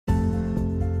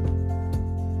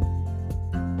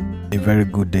A very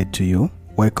good day to you.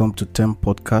 Welcome to TEM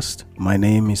Podcast. My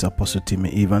name is Apostle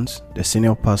Timmy Evans, the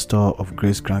Senior Pastor of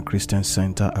Grace Grand Christian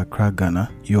Center, Accra,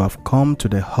 Ghana. You have come to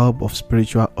the hub of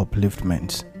spiritual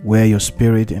upliftments, where your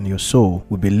spirit and your soul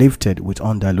will be lifted with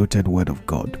undiluted word of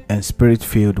God and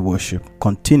spirit-filled worship.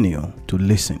 Continue to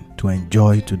listen to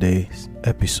enjoy today's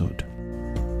episode.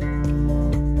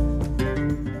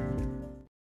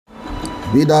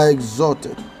 Be thou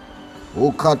exalted.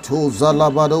 Okato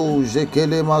zalabado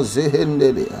jekelema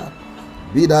zehendelea.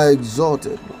 Be thou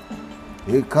exalted.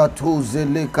 Ekato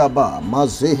zelekaba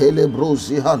mazehele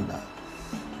brozihanda.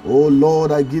 Oh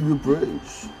Lord, I give you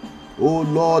praise. Oh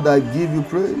Lord, I give you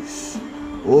praise.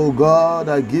 Oh God,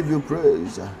 I give you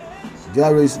praise.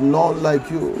 There is none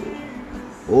like you.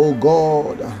 Oh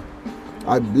God,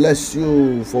 I bless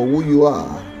you for who you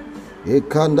are.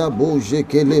 Ekanda boje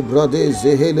kele brade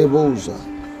zehele boza.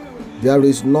 There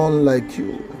is none like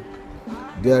you.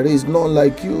 There is none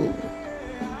like you.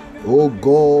 Oh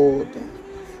God.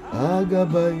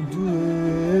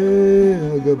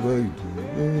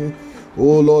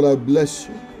 Oh Lord, I bless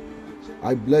you.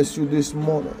 I bless you this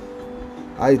morning.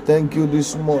 I thank you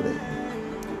this morning.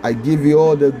 I give you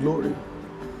all the glory.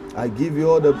 I give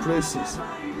you all the praises.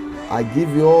 I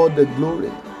give you all the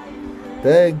glory.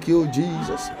 Thank you,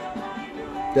 Jesus.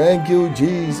 Thank you,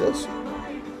 Jesus.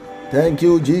 Thank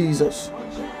you, Jesus.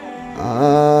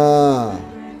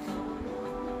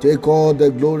 Take all the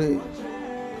glory.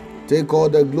 Take all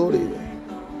the glory.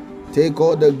 Take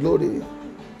all the glory.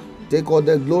 Take all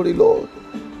the glory, Lord.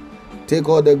 Take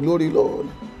all the glory, Lord.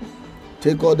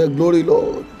 Take all the glory,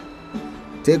 Lord.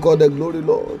 Take all the glory,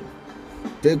 Lord.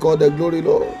 Take all the glory,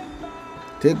 Lord.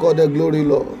 Take all the glory,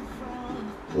 Lord.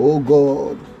 Oh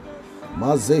God.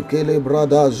 Mazekele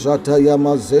brada jataya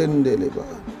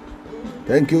mazendeleba.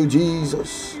 Thank you,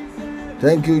 Jesus.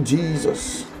 Thank you,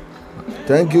 Jesus.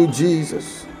 Thank you,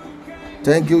 Jesus.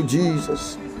 Thank you,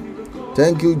 Jesus.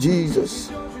 Thank you,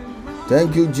 Jesus.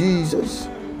 Thank you, Jesus.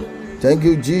 Thank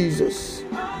you, Jesus.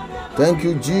 Thank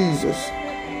you, Jesus.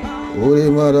 Ore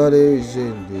marare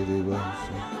jendeleba.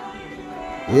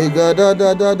 Egada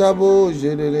da da da bo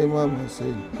jendeleba mama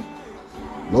say.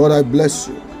 Lord, I bless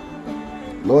you.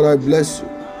 Lord, I bless you.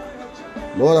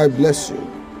 Lord, I bless you.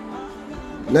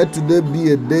 Let today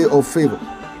be a day of favor.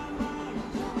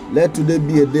 Let today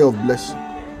be a day of blessing.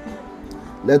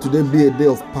 Let today be a day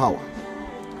of power.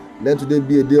 Let today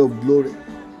be a day of glory.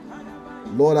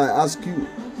 Lord, I ask you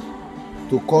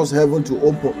to cause heaven to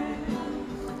open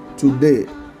today.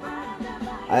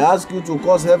 I ask you to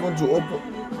cause heaven to open.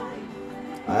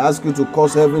 I ask you to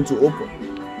cause heaven to open.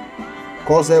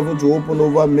 Cause heaven to open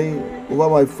over me, over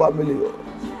my family,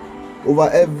 over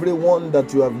everyone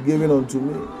that you have given unto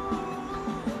me,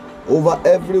 over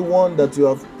everyone that you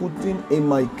have put in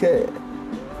my care.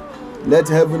 Let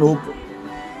heaven open.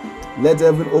 Let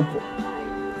heaven open.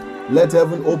 Let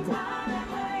heaven open.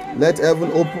 Let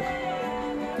heaven open.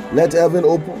 Let heaven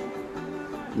open.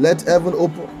 Let heaven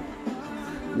open.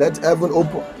 Let heaven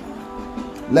open.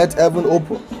 Let heaven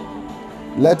open.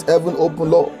 Let heaven open,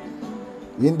 Lord.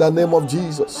 In the name of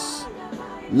Jesus.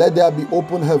 Let there be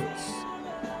open heavens.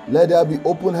 Let there be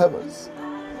open heavens.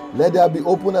 Let there be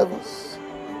open heavens.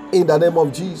 In the name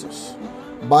of Jesus.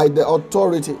 By the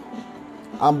authority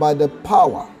and by the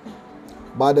power,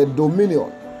 by the dominion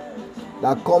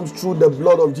that comes through the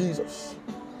blood of Jesus,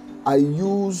 I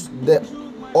use the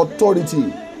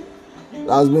authority that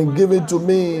has been given to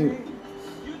me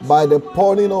by the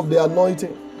pouring of the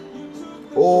anointing,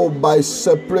 by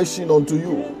separation unto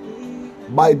you,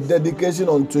 by dedication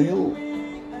unto you,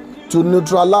 to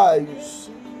neutralize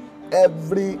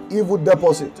every evil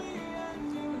deposit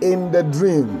in the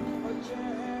dream,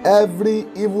 every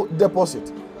evil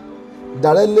deposit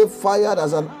directly fired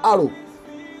as an arrow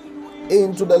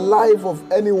into the life of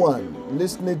anyone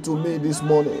listening to me this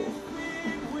morning.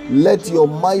 Let your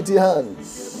mighty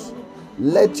hands,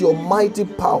 let your mighty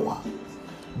power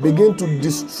begin to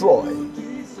destroy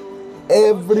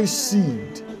every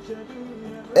seed,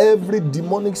 every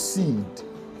demonic seed,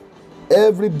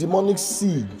 every demonic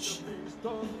siege,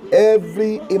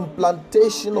 every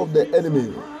implantation of the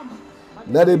enemy.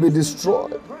 Let it be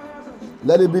destroyed.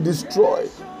 Let it be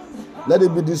destroyed. Let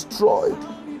it be destroyed.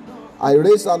 I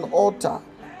raise an altar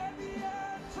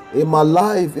in my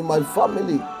life, in my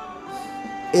family,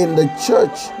 in the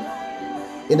church,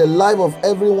 in the life of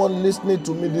everyone listening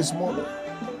to me this morning.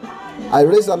 I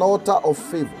raise an altar of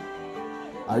favor.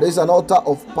 I raise an altar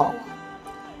of power.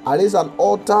 I raise an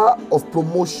altar of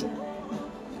promotion.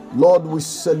 Lord, we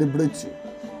celebrate you.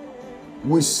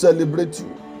 We celebrate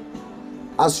you.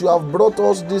 As you have brought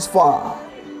us this far,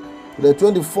 the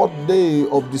 24th day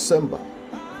of December,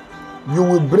 you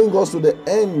will bring us to the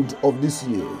end of this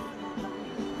year.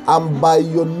 And by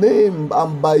your name,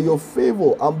 and by your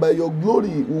favor, and by your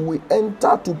glory, we will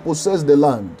enter to possess the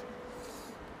land.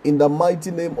 In the mighty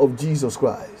name of Jesus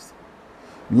Christ.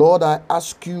 Lord, I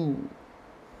ask you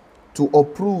to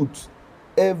uproot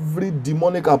every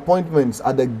demonic appointments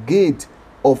at the gate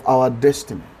of our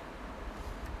destiny.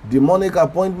 Demonic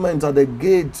appointments at the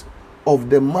gate of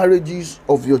the marriages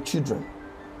of your children.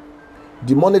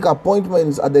 Demonic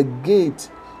appointments at the gate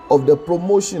of the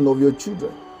promotion of your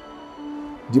children.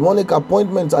 Demonic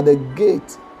appointments at the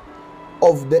gate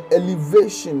of the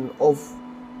elevation of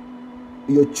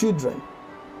your children.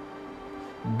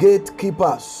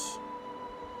 Gatekeepers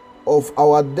of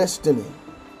our destiny.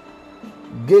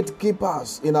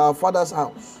 Gatekeepers in our father's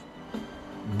house.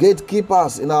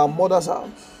 Gatekeepers in our mother's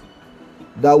house.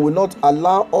 That will not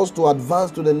allow us to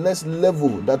advance to the next level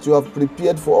that you have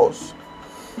prepared for us.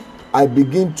 I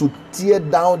begin to tear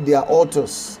down their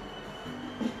altars.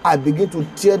 I begin to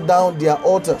tear down their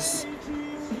altars.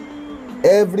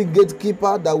 Every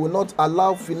gatekeeper that will not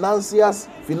allow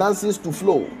finances to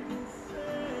flow.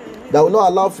 That will not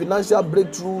allow financial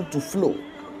breakthrough to flow.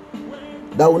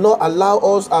 That will not allow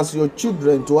us as your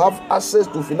children to have access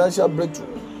to financial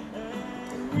breakthrough.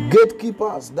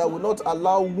 Gatekeepers that will not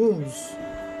allow wombs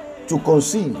to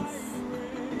conceive.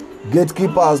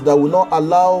 Gatekeepers that will not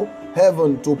allow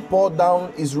heaven to pour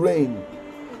down its rain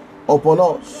upon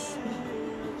us.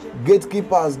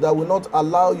 Gatekeepers that will not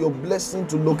allow your blessing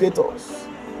to locate us.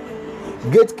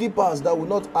 Gatekeepers that will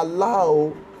not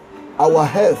allow our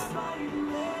health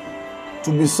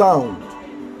to be sound.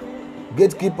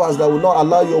 Gatekeepers that will not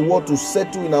allow your word to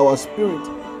settle in our spirit.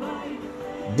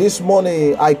 This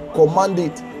morning I command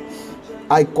it.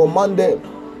 I command them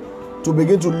to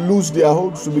begin to lose their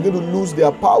holds, to begin to lose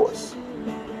their powers.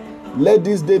 Let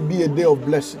this day be a day of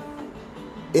blessing.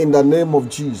 In the name of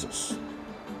Jesus.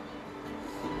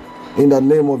 In the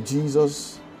name of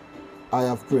Jesus, I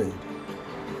have prayed.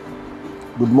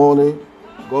 Good morning.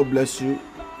 God bless you.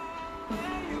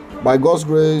 By God's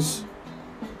grace,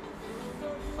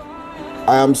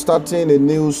 I am starting a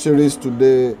new series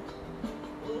today,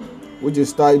 which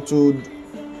is titled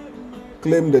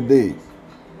Claim the Day.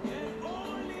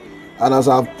 And as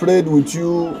I've prayed with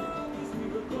you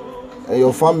and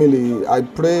your family, I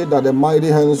pray that the mighty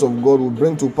hands of God will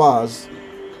bring to pass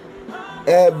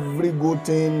every good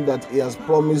thing that He has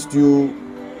promised you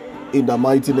in the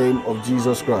mighty name of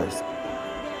Jesus Christ.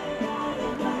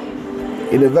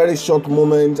 In a very short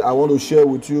moment, I want to share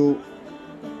with you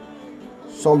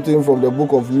something from the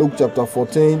book of Luke chapter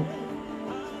 14.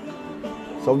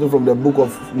 Something from the book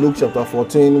of Luke chapter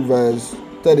 14 verse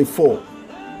 34.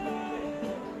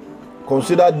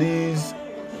 Consider this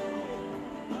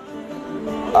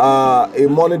a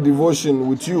morning devotion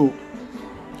with you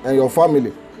and your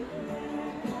family.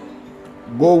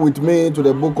 Go with me to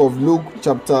the book of Luke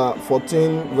chapter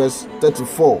 14 verse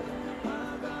 34.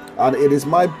 And it is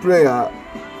my prayer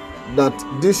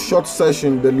that this short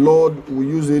session, the Lord will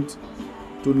use it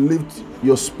to lift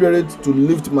your spirit, to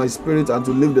lift my spirit, and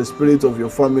to lift the spirit of your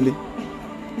family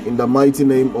in the mighty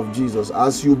name of Jesus.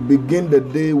 As you begin the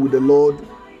day with the Lord,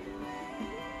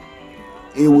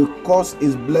 He will cause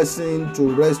His blessing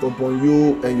to rest upon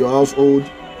you and your household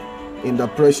in the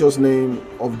precious name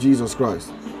of Jesus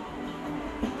Christ.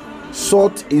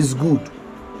 Salt is good,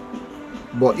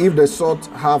 but if the salt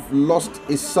have lost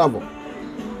its savour,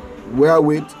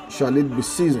 wherewith shall it be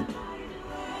seasoned?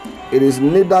 It is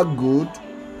neither good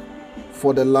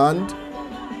for the land,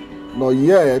 nor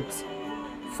yet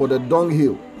for the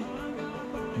dunghill,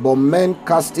 but men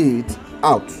cast it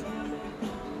out.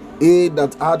 He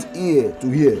that hath ear to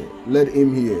hear, let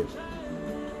him hear.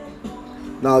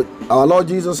 Now, our Lord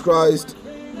Jesus Christ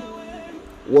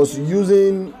was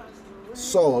using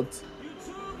salt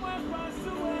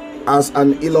as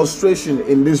an illustration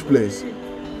in this place.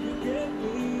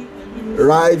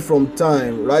 Right from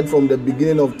the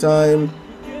beginning of time,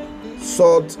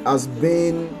 salt has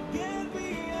been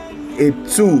a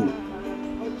tool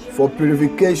for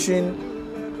purification,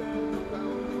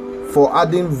 for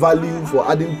adding value, for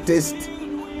adding taste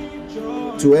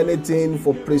to anything,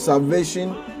 for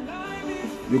preservation.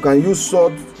 You can use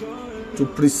salt to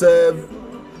preserve.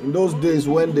 In those days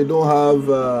when they don't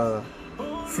have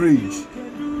fridge,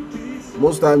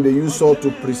 most time they use salt to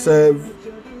preserve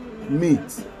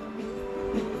meat.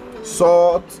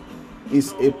 Salt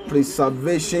is a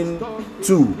preservation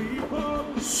tool.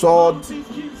 Salt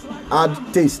adds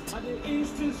taste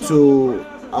to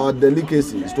our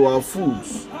delicacies, to our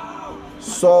foods.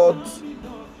 Salt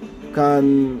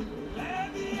can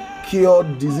cure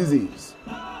diseases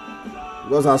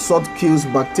because our salt kills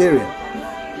bacteria.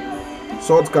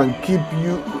 Salt can keep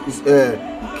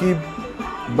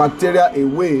bacteria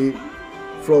away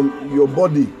from your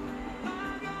body.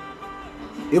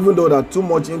 Even though that too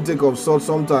much intake of salt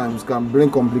sometimes can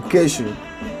bring complication,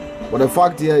 but the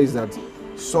fact here is that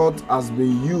salt has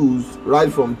been used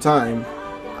right from time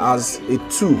as a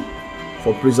tool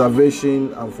for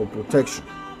preservation and for protection.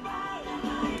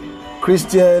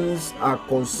 Christians are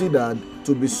considered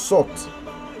to be salt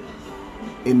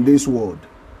in this world.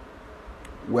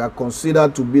 We are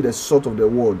considered to be the salt of the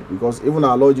world, because even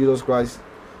our Lord Jesus Christ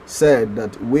said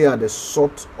that we are the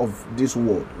salt of this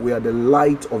world. We are the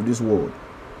light of this world.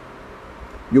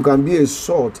 You can be a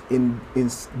salt in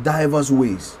diverse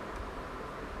ways.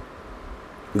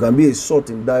 You can be a salt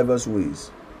in diverse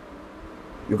ways.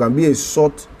 You can be a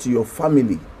salt to your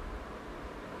family.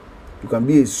 You can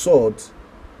be a salt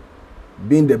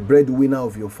being the breadwinner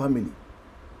of your family.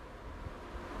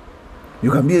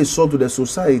 You can be a salt to the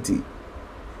society,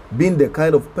 being the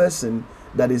kind of person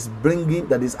that is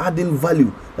adding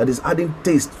value, that is adding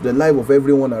taste to the life of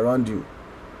everyone around you.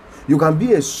 You can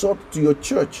be a salt to your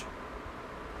church.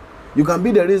 You can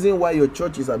be the reason why your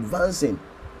church is advancing,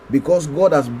 because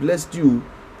God has blessed you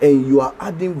and you are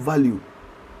adding value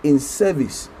in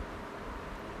service,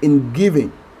 in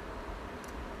giving,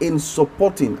 in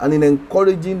supporting, and in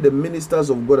encouraging the ministers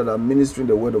of God that are ministering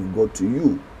the word of God to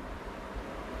you.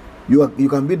 You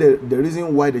can be the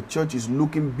reason why the church is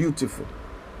looking beautiful.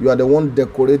 You are the one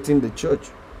decorating the church.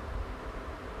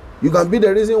 You can be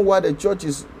the reason why the church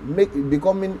is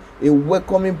becoming a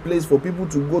welcoming place for people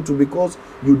to go to, because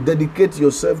you dedicate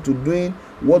yourself to doing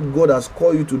what God has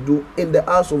called you to do in the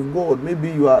house of God. Maybe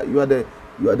you are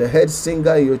the head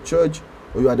singer in your church,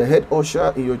 or you are the head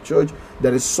usher in your church.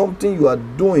 There is something you are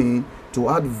doing to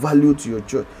add value to your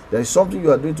church. There is something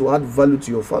you are doing to add value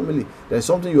to your family. There is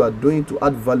something you are doing to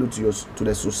add value to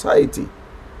the society.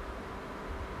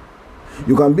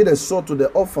 You can be the salt to the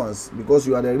orphans, because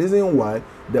you are the reason why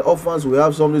the orphans will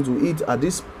have something to eat at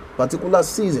this particular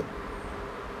season.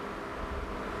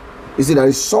 You see, there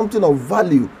is something of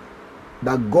value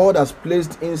that God has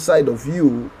placed inside of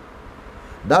you.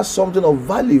 That something of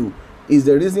value is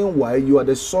the reason why you are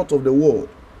the salt of the world.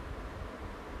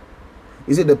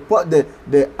 You see,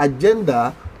 the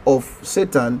agenda of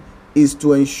Satan is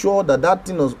to ensure that that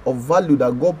thing of value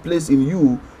that God placed in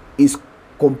you is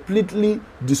completely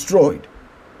destroyed.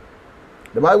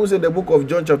 The Bible says in the book of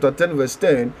John chapter 10 verse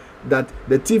 10 that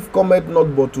the thief cometh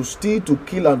not but to steal, to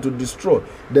kill, and to destroy.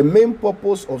 The main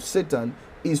purpose of Satan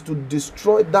is to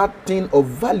destroy that thing of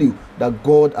value that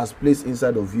God has placed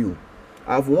inside of you.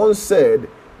 I've once said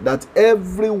that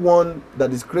everyone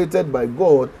that is created by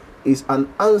God is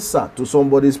an answer to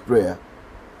somebody's prayer.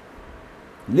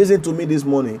 Listen to me this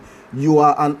morning. You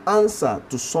are an answer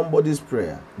to somebody's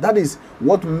prayer. That is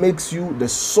what makes you the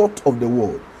salt of the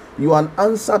world. You are an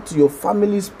answer to your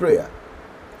family's prayer.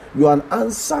 You are an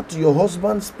answer to your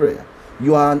husband's prayer.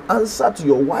 You are an answer to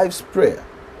your wife's prayer.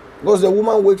 Because the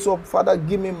woman wakes up, Father,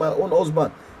 give me my own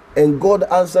husband. And God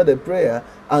answered the prayer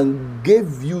and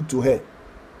gave you to her.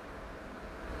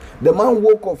 The man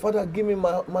woke up, Father, give me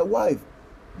my wife.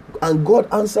 And God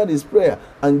answered his prayer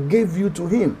and gave you to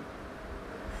him.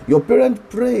 Your parents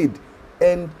prayed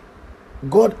and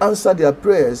God answered their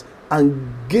prayers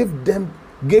and gave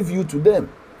you to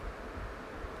them.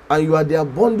 And you are their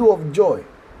bundle of joy.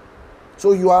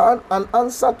 So you are an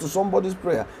answer to somebody's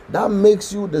prayer. That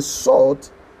makes you the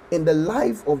salt in the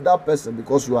life of that person,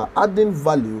 because you are adding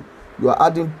value, you are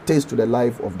adding taste to the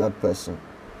life of that person.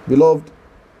 Beloved,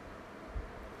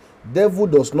 devil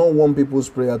does not want people's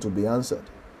prayer to be answered.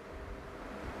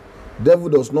 Devil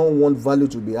does not want value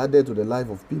to be added to the life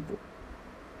of people.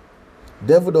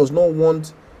 Devil does not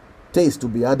want taste to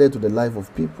be added to the life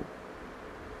of people.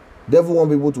 Devil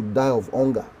want people to die of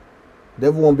hunger.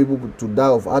 Devil want people to die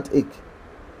of heartache.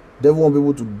 Devil want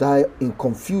people to die in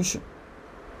confusion.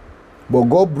 But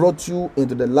God brought you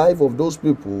into the life of those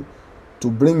people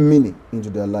to bring meaning into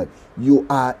their life. You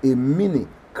are a meaning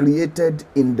created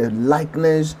in the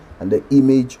likeness and the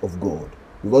image of God,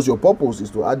 because your purpose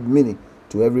is to add meaning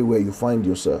to everywhere you find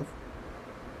yourself.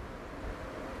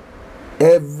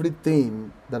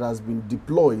 Everything that has been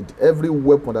deployed, every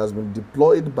weapon that has been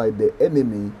deployed by the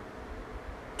enemy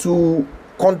to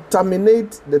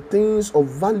contaminate the things of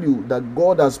value that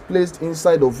God has placed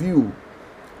inside of you,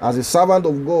 as a servant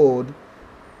of God,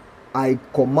 I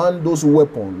command those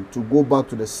weapons to go back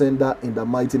to the sender in the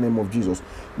mighty name of Jesus.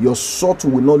 Your salt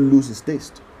will not lose its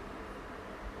taste.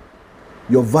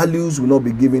 Your values will not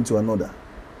be given to another.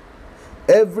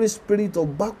 Every spirit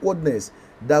of backwardness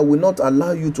that will not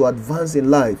allow you to advance in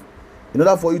life, in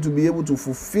order for you to be able to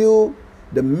fulfill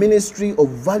the ministry of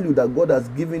value that God has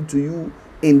given to you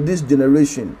in this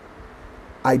generation,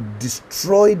 I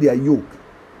destroy their yoke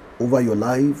over your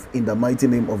life in the mighty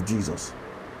name of Jesus.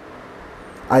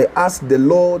 I ask the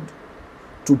Lord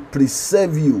to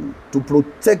preserve you, to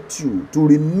protect you, to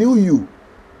renew you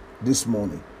this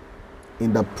morning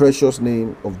in the precious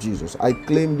name of Jesus. I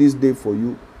claim this day for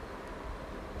you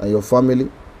and your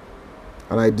family,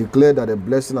 and I declare that the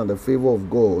blessing and the favor of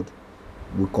God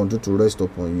will continue to rest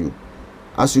upon you.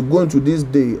 As you go into this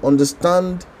day,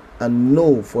 understand and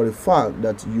know for a fact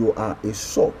that you are a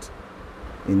salt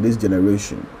in this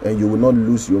generation, and you will not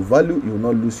lose your value, you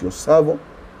will not lose your savor,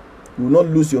 you will not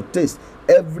lose your taste.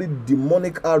 Every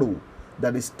demonic arrow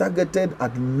that is targeted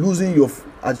at losing your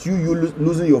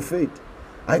faith,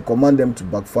 I command them to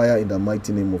backfire in the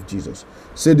mighty name of Jesus.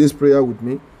 Say this prayer with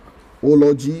me. Oh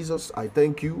Lord Jesus, I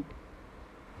thank you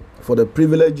for the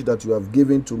privilege that you have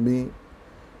given to me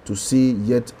to see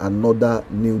yet another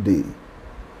new day.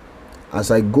 As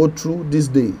I go through this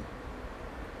day,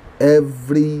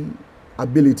 every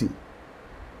ability,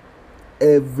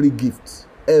 every gift,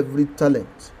 every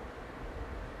talent,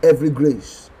 every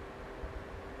grace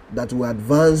that will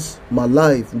advance my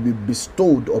life will be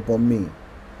bestowed upon me.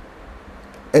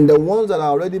 And the ones that are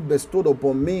already bestowed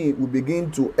upon me will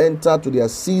begin to enter to their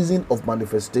season of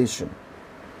manifestation.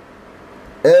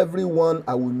 Everyone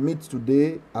I will meet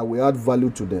today, I will add value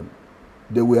to them.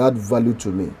 They will add value to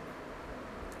me.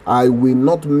 I will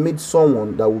not meet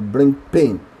someone that will bring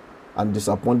pain and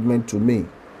disappointment to me.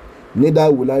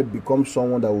 Neither will I become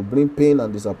someone that will bring pain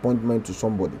and disappointment to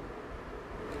somebody.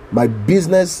 My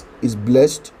business is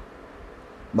blessed.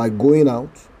 My going out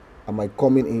and my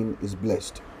coming in is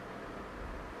blessed.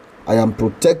 I am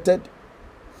protected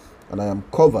and I am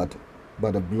covered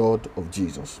by the blood of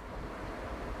Jesus.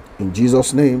 In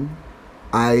Jesus' name,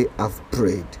 I have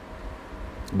prayed.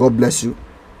 God bless you.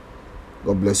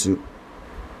 God bless you.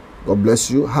 God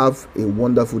bless you. Have a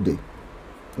wonderful day.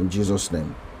 In Jesus'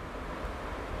 name.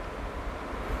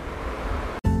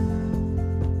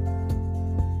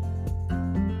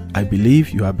 I believe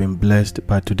you have been blessed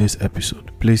by today's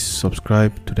episode. Please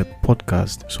subscribe to the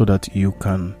podcast so that you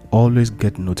can always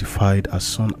get notified as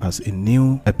soon as a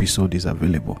new episode is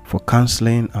available. For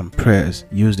counseling and prayers,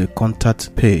 use the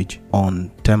contact page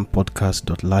on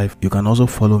tempodcast.live. You can also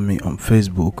follow me on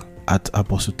Facebook at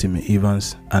Apostle Timmy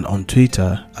Evans and on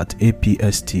Twitter at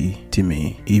APST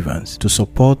Timmy Evans. To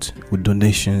support with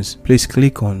donations, please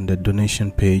click on the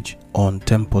donation page on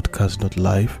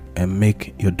tempodcast.live and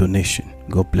make your donation.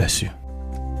 God bless you.